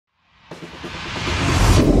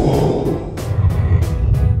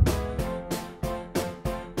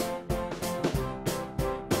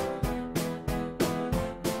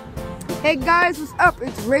Hey guys, what's up?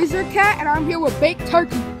 It's Razor Cat and I'm here with Baked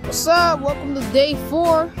Turkey. What's up? Welcome to day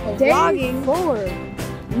 4 of vlogging.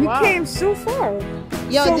 4. We came so far.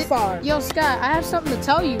 Yo, Scott, I have something to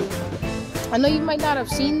tell you. I know you might not have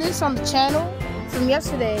seen this on the channel from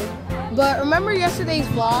yesterday, but remember yesterday's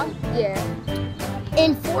vlog? Yeah.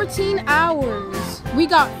 In 14 hours, we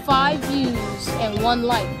got 5 views and 1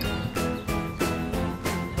 like.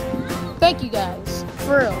 Thank you guys,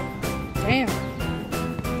 for real. Damn.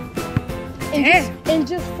 In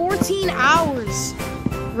just 14 hours,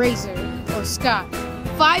 Razor or Scott,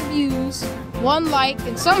 5 views, 1 like,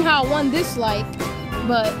 and somehow 1 dislike,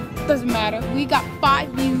 but doesn't matter. We got 5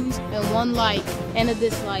 views and 1 like and a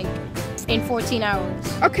dislike in 14 hours.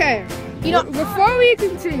 Okay. You know, before we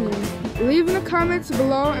continue, leave in the comments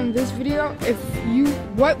below in this video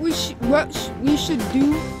what we should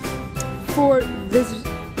do for this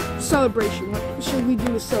celebration. What should we do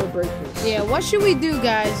to celebrate this? Yeah, what should we do,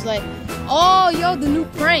 guys? Like, oh, yo, the new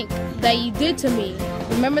prank that you did to me.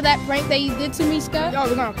 Remember that prank that you did to me, Scott? Oh,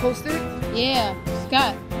 we're gonna post it? Yeah,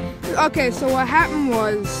 Scott. Okay, so what happened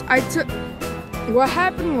was I took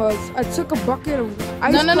a bucket of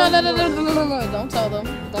ice. No, don't tell them.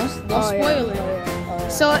 Don't spoil it. Yeah.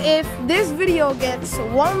 So if this video gets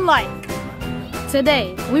 1 like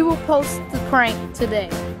today, we will post the prank today.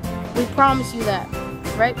 We promise you that,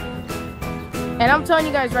 right? And I'm telling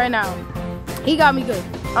you guys right now, he got me good.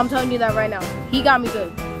 I'm telling you that right now. He got me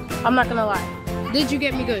good. I'm not gonna lie. Did you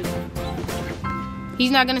get me good? He's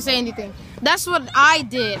not gonna say anything. That's what I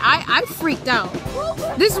did. I freaked out.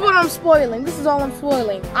 This is what I'm spoiling. This is all I'm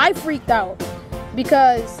spoiling. I freaked out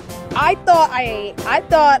because I thought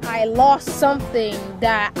I lost something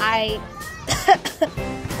that I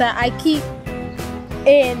that I keep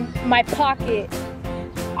in my pocket.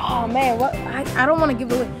 Oh man, what? I don't want to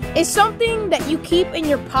give it away. It's something that you keep in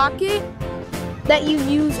your pocket that you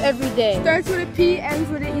use every day. Starts with a P, ends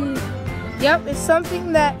with an E. Yep, it's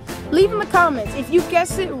something that, leave in the comments. If you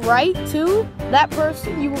guess it right too, that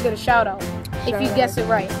person, you will get a shout out. If you guess it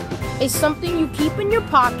right. It's something you keep in your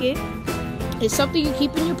pocket. It's something you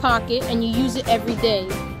keep in your pocket and you use it every day.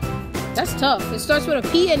 That's tough. It starts with a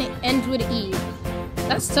P and it ends with an E.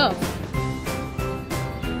 That's tough.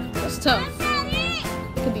 That's tough.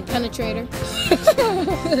 It could be penetrator.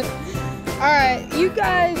 Alright, you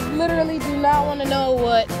guys literally do not want to know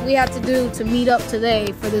what we have to do to meet up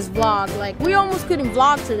today for this vlog. Like, we almost couldn't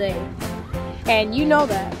vlog today. And you know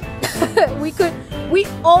that. We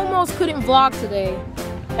almost couldn't vlog today.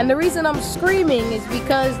 And the reason I'm screaming is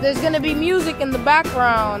because there's gonna be music in the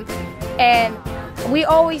background, and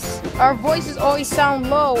our voices always sound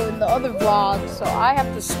low in the other vlogs, so I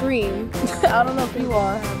have to scream. I don't know if you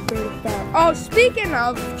are. Oh, speaking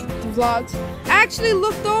of vlogs, I actually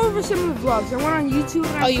looked over some of the vlogs. I went on YouTube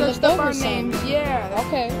and I searched up our names. Yeah.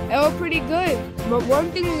 Okay. They were pretty good. But one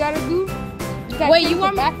thing we gotta do is wait, you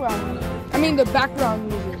want the background music. I mean the background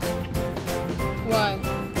music. Why?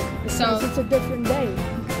 Because it's a different day.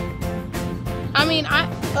 I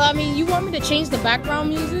mean, you want me to change the background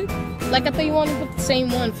music? Like, I thought you wanted to put the same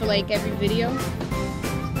one for like every video.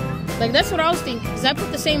 Like, that's what I was thinking, because I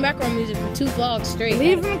put the same background music for 2 vlogs straight.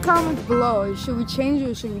 Leave in the comments below. Should we change it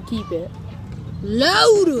or should we keep it?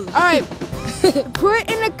 Load! Alright, put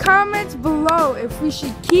in the comments below if we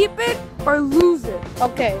should keep it or lose it.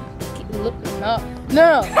 Okay.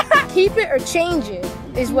 No. Keep it or change it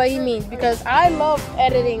is what he means, because I love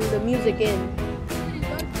editing the music in.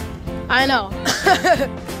 I know.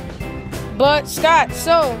 But Scott,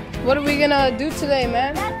 so what are we gonna do today,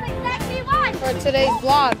 man? That's exactly why. For today's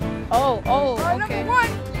vlog. Oh, okay. Number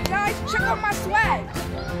 1, guys, check out my swag.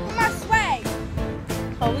 My swag.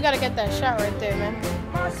 Oh, we gotta get that shot right there, man.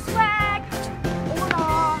 My swag. Or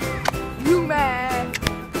not. You mad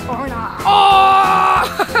or not?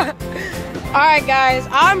 Oh! Alright, guys,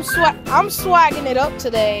 I'm swagging it up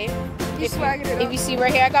today. If you see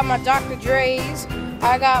right here, I got my Dr. Dre's.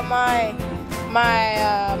 I got my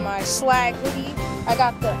swag hoodie. I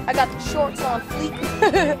got the shorts on fleek.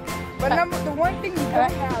 But the one thing you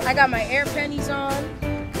don't have. I got my air pennies on.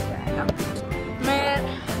 Man,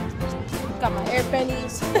 got my air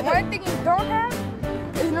pennies. The one thing you don't have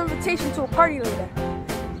is an invitation to a party later.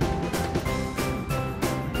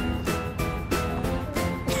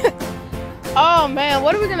 Oh man,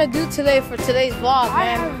 what are we gonna do today for today's vlog, man? I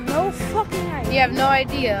have no fucking idea. You have no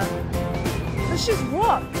idea. Let's just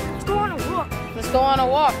walk. Let's go on a walk. Let's go on a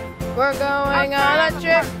walk. We're going on a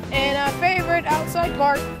trip in a favorite outside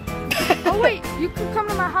park. Oh wait, you could come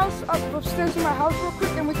to my house, upstairs to my house real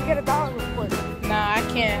quick, and we can get $1 real quick. Nah, I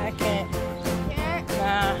can't. Can't?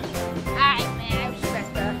 Nah. Alright, man, I'm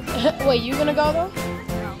stressed up. Wait, you gonna go though?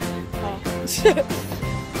 No. Oh.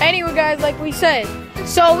 Anyway, guys, like we said,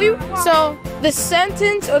 so the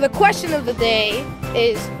sentence or the question of the day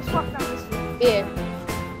is,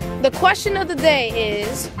 the question of the day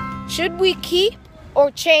is, should we keep or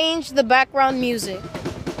change the background music?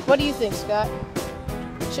 What do you think, Scott?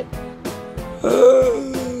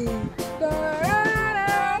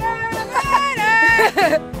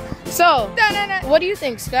 So, what do you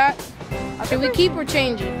think, Scott? Should we keep or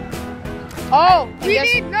change it? Oh,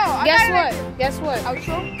 guess what?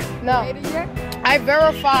 Outro? No. I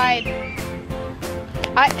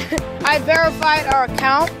verified our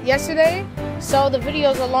account yesterday, so the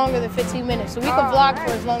videos are longer than 15 minutes. So we can vlog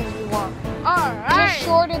for as long as we want. Alright. Just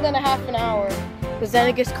shorter than a half an hour, because then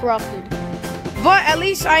it gets corrupted. But at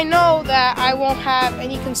least I know that I won't have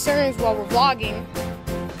any concerns while we're vlogging,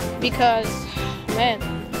 because, man,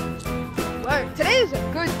 today is a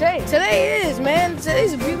good day. Today is, man.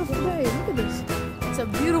 Today's a beautiful day. Look at this. It's a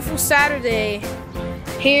beautiful Saturday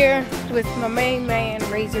here with my main man,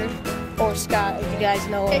 Razor, or Scott, if you guys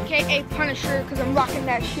know him. AKA Punisher, because I'm rocking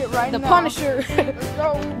that shit right now. The Punisher.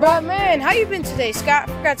 But, man, how you been today, Scott?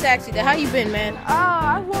 I forgot to ask you that. How you been, man?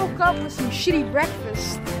 I woke up with some shitty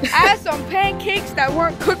breakfast. I had some pancakes that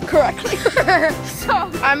weren't cooked correctly.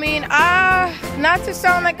 So, I mean, not to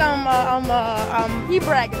sound like he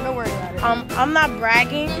bragging, don't worry about it. I'm not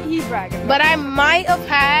bragging. He bragging. But I might have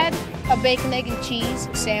had a bacon, egg, and cheese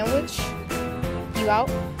sandwich. You out?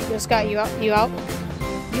 Yo, Scott, you out? You out?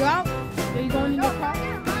 You out? Are you going in your car?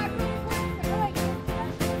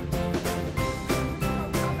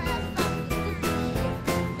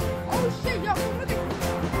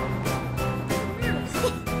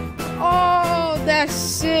 Oh, that's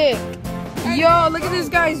sick. Yo, look at this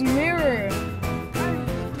guy's mirror.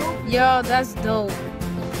 Yo, that's dope.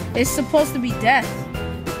 It's supposed to be death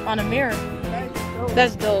on a mirror.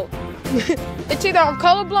 That's dope. It's either I'm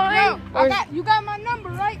colorblind or... You got my number,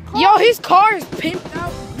 right? Yo, his car is pimped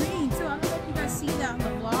out green too. I don't know if you guys see that on the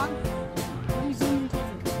vlog. Let me zoom in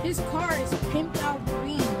closer. His car is pimped out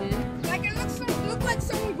green, dude. Like it looks like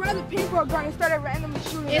someone grabbed a paintball gun and started randomly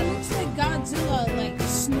shooting. It looks like Godzilla like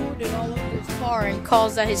snorted all over his car and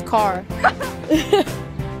calls that his car.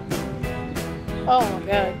 Oh my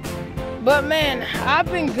god. But man, I've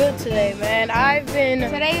been good today, man.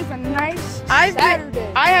 Today is a nice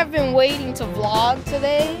Saturday. I have been waiting to vlog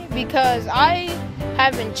today because I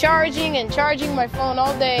have been charging my phone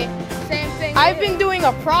all day. Same thing. I've been doing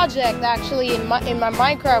a project actually in my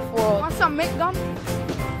Minecraft world. Want some mint gum?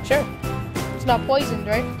 Sure. It's not poisoned,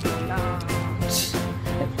 right? Nah.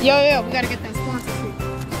 Yo, we gotta get that sponsorship.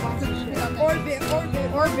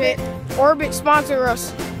 Orbit, sponsor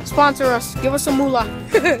us. Sponsor us. Give us some moolah.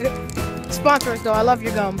 Sponsor us though. I love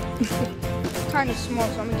your gum. It's kind of small,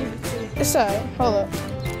 so I'm gonna give it to you. It's alright. Hold up.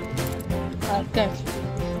 Alright, thanks.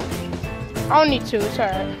 I don't need to. It's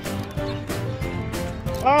alright.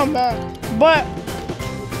 Oh man. But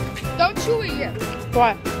don't chew it yet.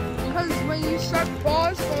 Why? Because when you suck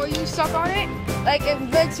balls or you suck on it, like it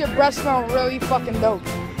makes your breath smell really fucking dope.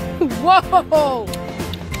 Whoa.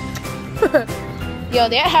 Yo,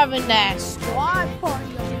 they're having that squad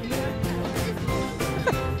party over here.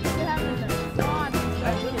 They're having that squad party.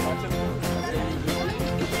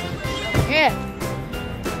 Yeah.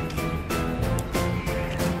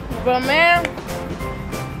 But man,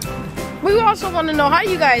 we also want to know how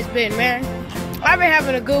you guys been, man. I've been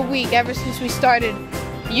having a good week ever since we started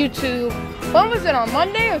YouTube. When was it, on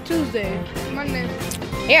Monday or Tuesday? Monday.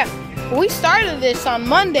 Yeah, we started this on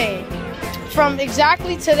Monday. From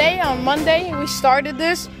exactly today on Monday, we started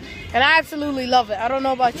this, and I absolutely love it. I don't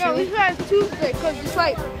know about you. No, we started Tuesday because it's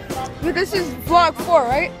like, this is vlog 4,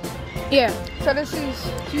 right? Yeah. So this is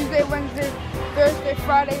Tuesday, Wednesday, Thursday,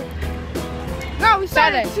 Friday. No, we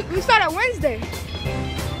started Wednesday.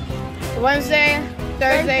 Wednesday,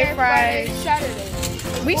 Thursday, Friday,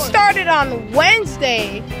 Saturday. We started on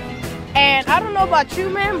Wednesday, and I don't know about you,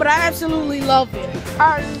 man, but I absolutely love it.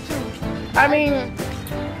 I do too. I mean,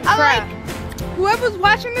 whoever's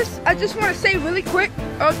watching this, I just want to say really quick,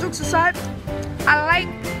 all jokes aside, I like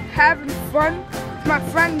having fun with my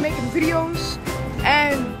friend, making videos,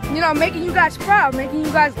 and, you know, making you guys proud, making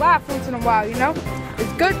you guys laugh once in a while, you know?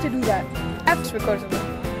 It's good to do that. That's because of it.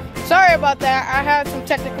 Sorry about that. I had some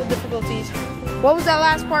technical difficulties. What was that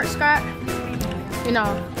last part, Scott? You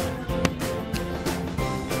know.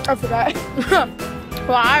 I forgot.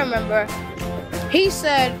 Well, I remember. He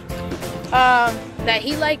said that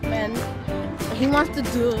he liked men. He wants to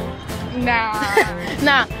do it.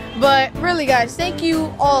 Nah. But really, guys, thank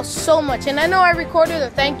you all so much. And I know I recorded a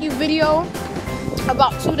thank you video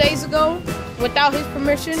about 2 days ago without his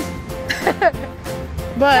permission.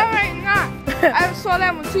 But Alright, nah. I saw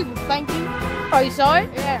that one too. Thank you. Oh, you saw it?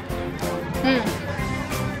 Yeah.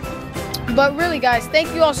 But really, guys,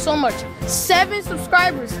 thank you all so much. 7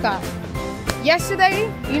 subscribers, Scott. Yesterday,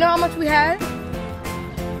 you know how much we had?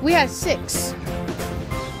 We had 6.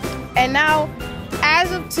 And now,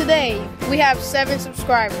 as of today, we have 7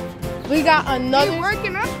 subscribers. We got another. We're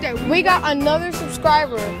working up there. We got another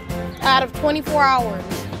subscriber out of 24 hours.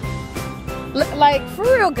 Like, for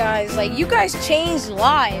real, guys. Like, you guys changed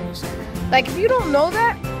lives. Like, if you don't know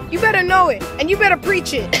that, you better know it. And you better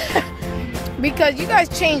preach it. Because you guys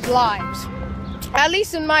changed lives. At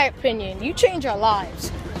least in my opinion. You changed our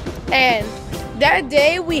lives. And that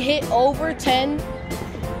day, we hit over 10.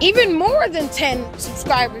 Even more than 10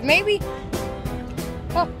 subscribers. Maybe.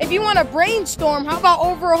 Well, if you want to brainstorm, how about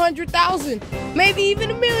over 100,000? Maybe even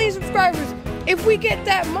 1 million subscribers. If we get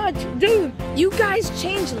that much, dude, you guys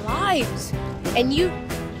change lives. And you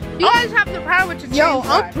guys have the power to change lives.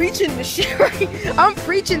 I'm preaching the shit right. I'm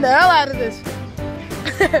preaching the hell out of this.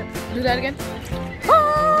 Do that again.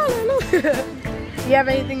 Hallelujah. You have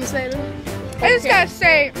anything to say, dude? I just gotta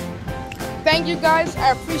say, thank you guys.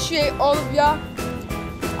 I appreciate all of y'all.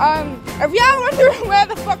 If y'all wondering where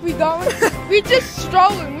the fuck we going, we just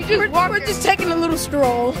strolling. We're just taking a little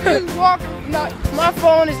stroll. Just walking. No, my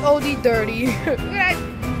phone is OD dirty.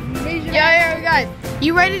 Yeah, guys.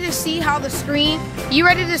 You ready to see how the screen? You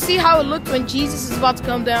ready to see how it looked when Jesus is about to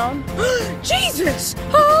come down? Jesus!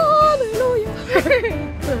 Hallelujah!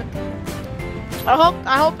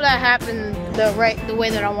 I hope that happened the way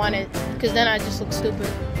that I wanted, because then I just look stupid.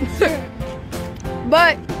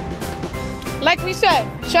 But like we said,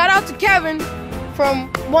 shout out to Kevin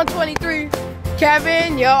from 123.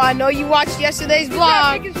 Kevin, yo, I know you watched yesterday's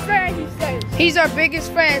vlog. He's our biggest fan, he says. He's our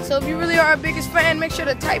biggest fan. So if you really are our biggest fan, make sure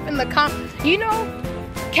to type in the comment. You know,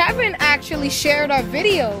 Kevin actually shared our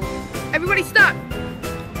video. Everybody stop.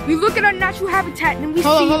 We look at our natural habitat and we see.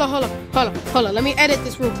 Hold on. Let me edit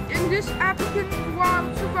this room. In this African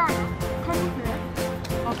wild savanna, come with me.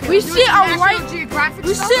 Okay, we see a white.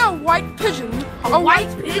 We see a white pigeon. A white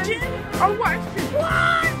pigeon? A white pigeon.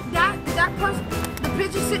 What? That person, the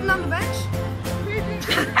pigeon sitting on the bench?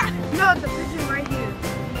 No, the pigeon right here.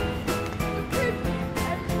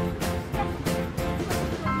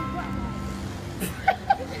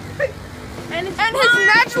 And his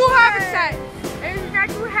natural habitat.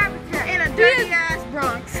 In a dirty ass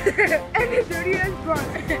Bronx.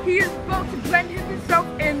 He is supposed to blend himself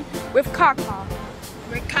in with Kaka.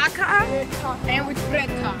 With Kaka? And with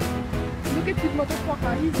Fredka. Look at this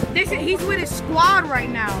motherfucker. He's with his squad right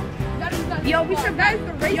now. Yo, we should back.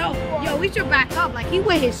 Yo, we should back up. Like, he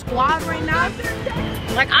with his squad right now.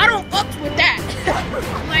 Like, I don't fuck with that.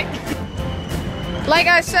 Like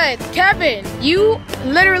I said, Kevin, you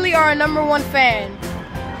literally are a #1 fan.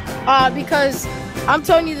 Because I'm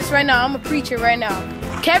telling you this right now. I'm a preacher right now.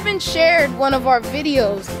 Kevin shared one of our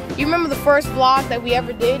videos. You remember the first vlog that we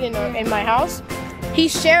ever did in my house? He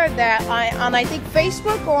shared that on I think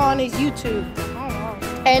Facebook or on his YouTube.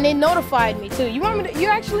 And it notified me too. You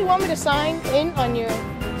actually want me to sign in on your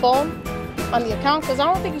phone, on the account? Because I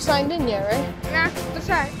don't think you signed in yet, right? Yeah, that's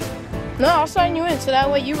right. No, I'll sign you in so that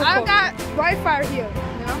way you record. I got Wi-Fi here,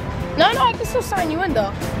 you know? No, I can still sign you in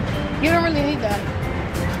though. You don't really need that.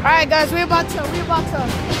 Alright guys, we're about to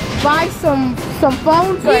buy some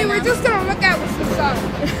phones right now. We're just gonna look at what's inside.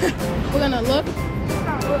 We're gonna look?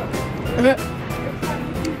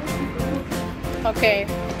 Okay.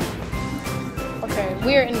 Okay,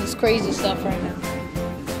 we're in this crazy stuff right now.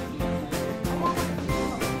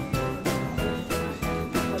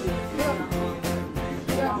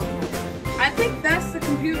 I think that's the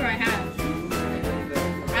computer I have.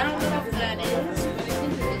 I don't know if that is, but I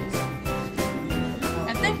think it is.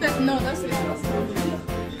 I think that, no, that's not.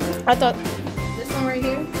 I thought, this one right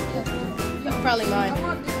here? That's probably mine.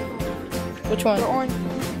 Which one? The orange.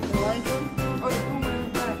 The orange one? Oh, the one in the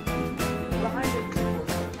back. Behind it.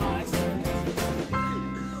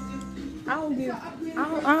 I don't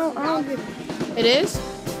get it. It is?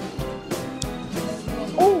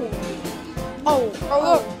 Oh,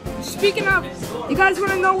 look. Speaking of, you guys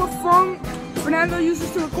want to know what phone Fernando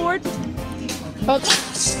uses to record? Oh.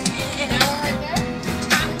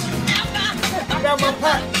 I got my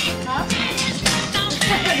pack. Huh?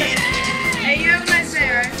 Hey, you have a nice day,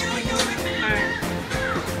 right? Alright.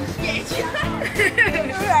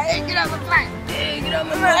 Hey, get out of my pack. Hey, get out of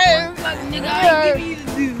my motherfucking nigga. I ain't give you to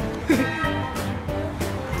do.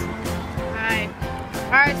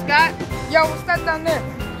 Alright, Scott. Yo, what's that down there?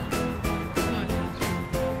 What?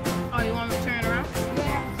 Oh, you want me to turn it around?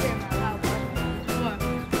 What?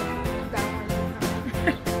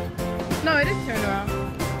 No, it is turned around.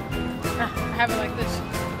 I have it like this.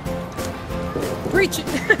 Preach it.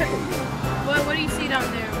 But what do you see down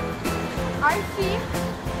there? I see.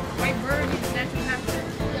 White bird that you have to.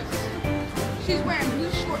 Yes. She's wearing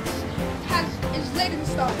blue shorts. Is late in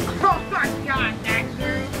style. Oh my god, that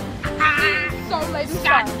girl. So late in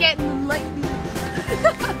Stop style. getting the lady.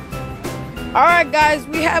 Alright guys,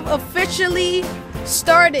 we have officially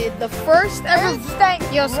started the first ever.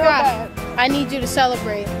 Yo, Scott, I need you to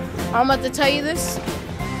celebrate. I'm about to tell you this.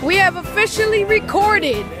 We have officially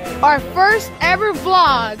recorded our first ever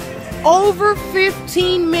vlog over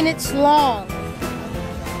 15 minutes long.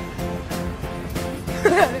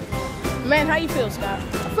 Man, how you feel, Scott?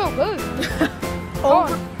 I feel good.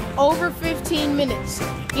 Over 15 minutes.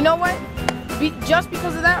 You know what? Just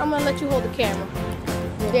because of that, I'm gonna let you hold the camera.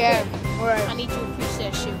 Yeah. All right. I need you to preach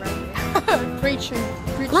that shit right here. Preaching.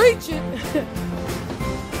 Preaching.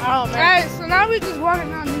 Oh man. Alright, so now we're just walking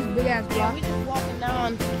down this big ass Yeah, block. we just walking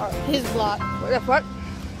down his block. What the fuck?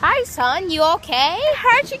 Hi, son. You okay?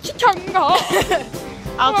 Hi, Chichanga.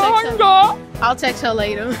 I'll text her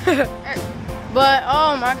later. But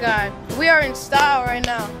oh my god, we are in style right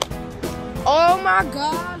now. Oh my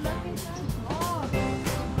god, look at that.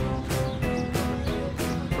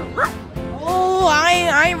 Oh,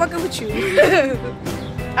 I ain't fucking with you.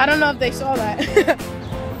 I don't know if they saw that.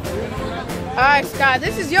 Alright, Scott,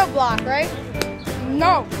 this is your block, right?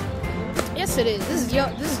 No. Yes it is. This is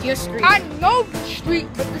your street. I know the street,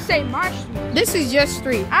 but this ain't my street. This is your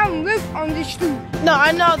street. I don't live on this street. No,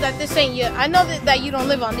 I know that this ain't your. I know that you don't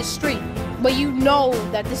live on this street, but you know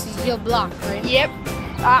that this is your block, right? Yep.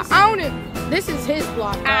 I own it. This is his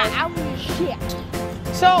block, guys. I own the shit.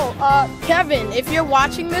 So, Kevin, if you're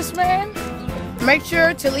watching this, man, make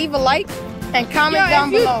sure to leave a like and comment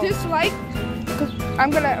down below. If you dislike, cause I'm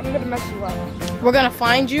gonna mess you up. We're gonna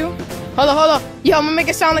find you. Hold on. Yo, I'm gonna make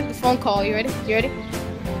it sound like the phone call. You ready?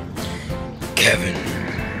 Kevin,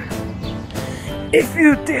 if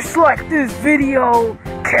you dislike this video,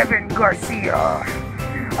 Kevin Garcia,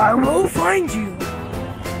 I will find you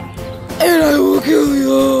and I will kill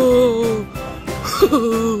you.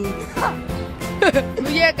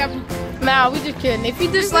 Yeah, Kevin. Nah, we just kidding. If you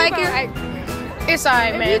dislike it, it's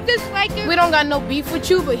alright, man. If you dislike it, We don't got no beef with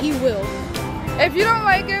you, but he will. if you don't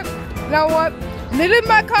like it, you know what? Delete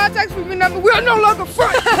my contacts from your number. We are no longer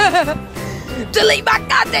friends. Delete my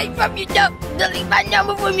contact from your number. Delete my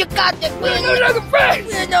number from your contact. We're no longer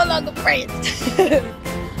friends. We're no longer friends.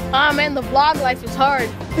 Ah, man, the vlog life is hard.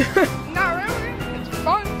 Not really. It's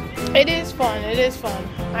fun. It is fun.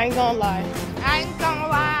 I ain't gonna lie. I ain't gonna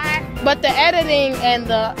lie. But the editing and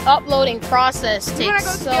the uploading process You wanna takes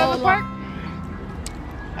go to so the other long. park?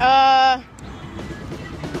 I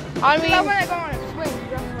I mean, wanna go on a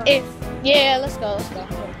swing. yeah, let's go.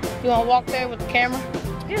 You wanna walk there with the camera?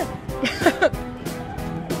 Yeah.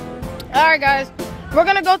 All right, guys, we're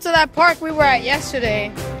gonna go to that park we were at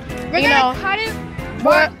yesterday. We're gonna cut it.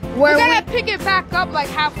 We're gonna pick it back up like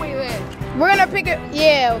halfway there. We're gonna pick it,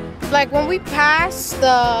 yeah. Like when we pass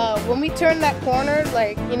when we turn that corner,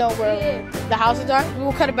 like you know where the houses are, we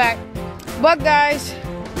will cut it back. But guys,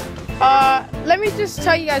 let me just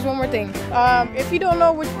tell you guys one more thing. If you don't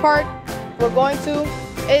know which part we're going to,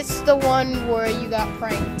 it's the one where you got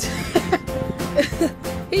pranked.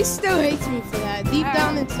 He still hates me for that. Deep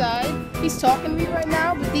down inside, he's talking to me right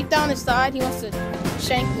now, but deep down inside, he wants to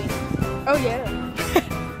shank me. Oh yeah.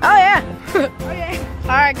 Oh yeah. Oh yeah.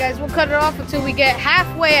 Alright guys, we'll cut it off until we get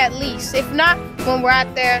halfway at least. If not, when we're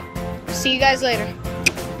out there, see you guys later.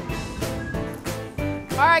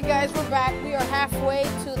 Alright guys, we're back. We are halfway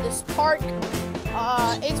to this park.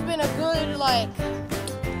 It's been a good like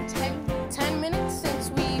 10 minutes since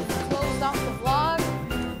we've closed out the vlog.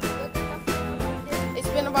 It's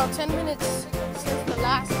been about 10 minutes since the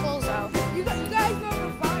last closeout. You guys know the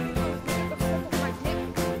vibe of the flip of my dick?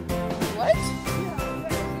 What? Yeah,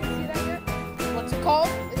 you see that yet? What's it called?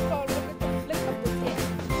 It's called look at the flick of the dick.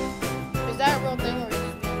 Is that a real thing or are you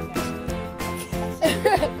just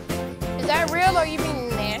being Is that real or are you being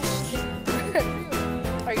nasty?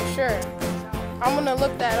 Are you sure? I'm gonna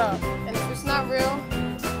look that up. And if it's not real,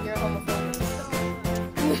 you're homophobic.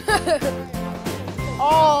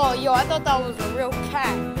 Oh, yo, I thought that was a real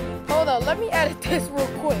cat. Hold on, let me edit this real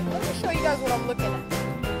quick. Let me show you guys what I'm looking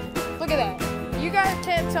at. Look at that. You guys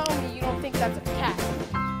can't tell me you don't think that's a cat.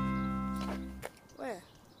 Where?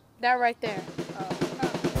 That right there.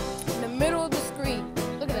 In the middle of the screen.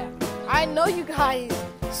 Look at that. I know you guys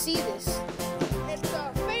see this. It's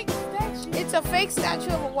a fake statue. It's a fake statue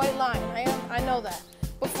of a white lion. I know that.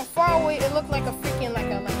 But from far away, it looked like a freaking like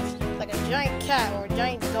a giant cat or a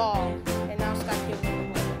giant dog. And now Scott gave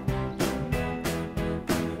me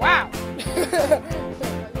the wow.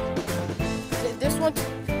 This one.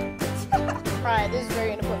 Alright, this is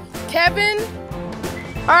very inappropriate. Kevin.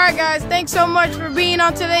 Alright guys, thanks so much for being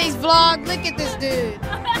on today's vlog. Look at this dude.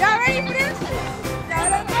 Y'all ready for this?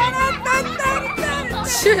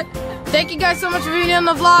 Thank you guys so much for being on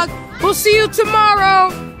the vlog. We'll see you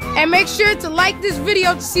tomorrow. And make sure to like this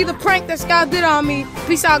video to see the prank that Scott did on me.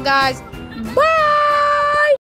 Peace out, guys.